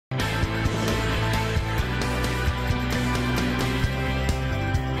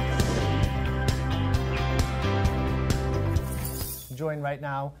joined right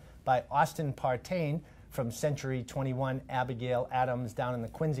now by Austin Partain from Century 21, Abigail Adams down in the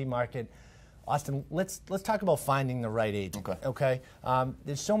Quincy market. Austin, let's talk about finding the right agent. Okay.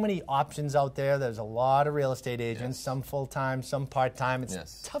 There's so many options out there. There's a lot of real estate agents, some full-time, some part-time.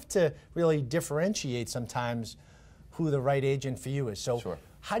 It's tough to really differentiate sometimes who the right agent for you is. So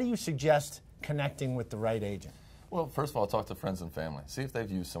how do you suggest connecting with the right agent? Well, first of all, talk to friends and family. See if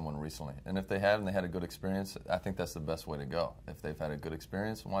they've used someone recently. And if they have and they had a good experience, I think that's the best way to go. If they've had a good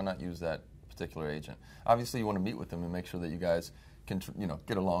experience, why not use that particular agent? Obviously, you want to meet with them and make sure that you guys can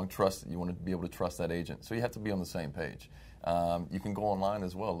get along, trust. You want to be able to trust that agent. So you have to be on the same page. You can go online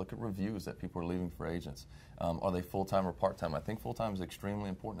as well. Look at reviews that people are leaving for agents. Are they full-time or part-time? I think full-time is extremely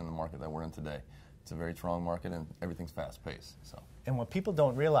important in the market that we're in today. It's a very strong market and everything's fast-paced. And what people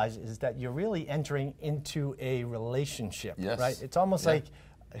don't realize is that you're really entering into a relationship, right? It's almost like,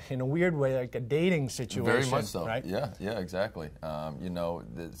 in a weird way, like a dating situation. Very much so, right? Yeah, exactly.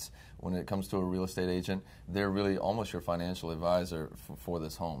 When it comes to a real estate agent, they're really almost your financial advisor for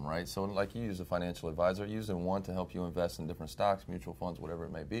this home, right? So like you use a financial advisor, using one to help you invest in different stocks, mutual funds, whatever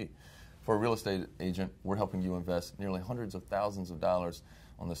it may be. For a real estate agent, we're helping you invest nearly hundreds of thousands of dollars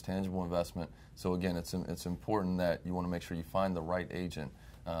on this tangible investment. So again, it's important that you want to make sure you find the right agent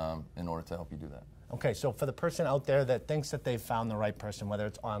in order to help you do that. Okay, so for the person out there that thinks that they've found the right person, whether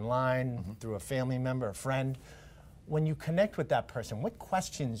it's online, through a family member, a friend, when you connect with that person, what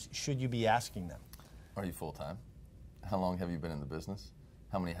questions should you be asking them? Are you full-time? How long have you been in the business?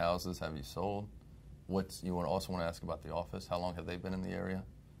 How many houses have you sold? You also want to ask about the office. How long have they been in the area?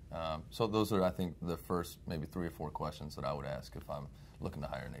 So those are, I think, the first maybe 3 or 4 questions that I would ask if I'm looking to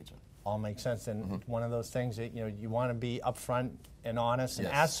hire an agent. All makes sense, and one of those things that you want to be upfront and honest and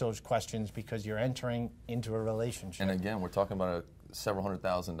ask those questions because you're entering into a relationship. And again, we're talking about several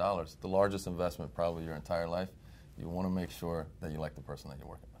 $100,000, the largest investment probably your entire life. You want to make sure that you like the person that you're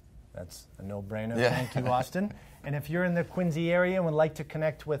working with. That's a no-brainer. Thank you, Austin. And if you're in the Quincy area and would like to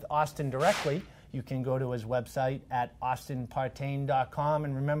connect with Austin directly, you can go to his website at austinpartain.com.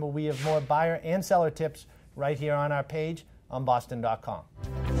 And remember, we have more buyer and seller tips right here on our page on boston.com.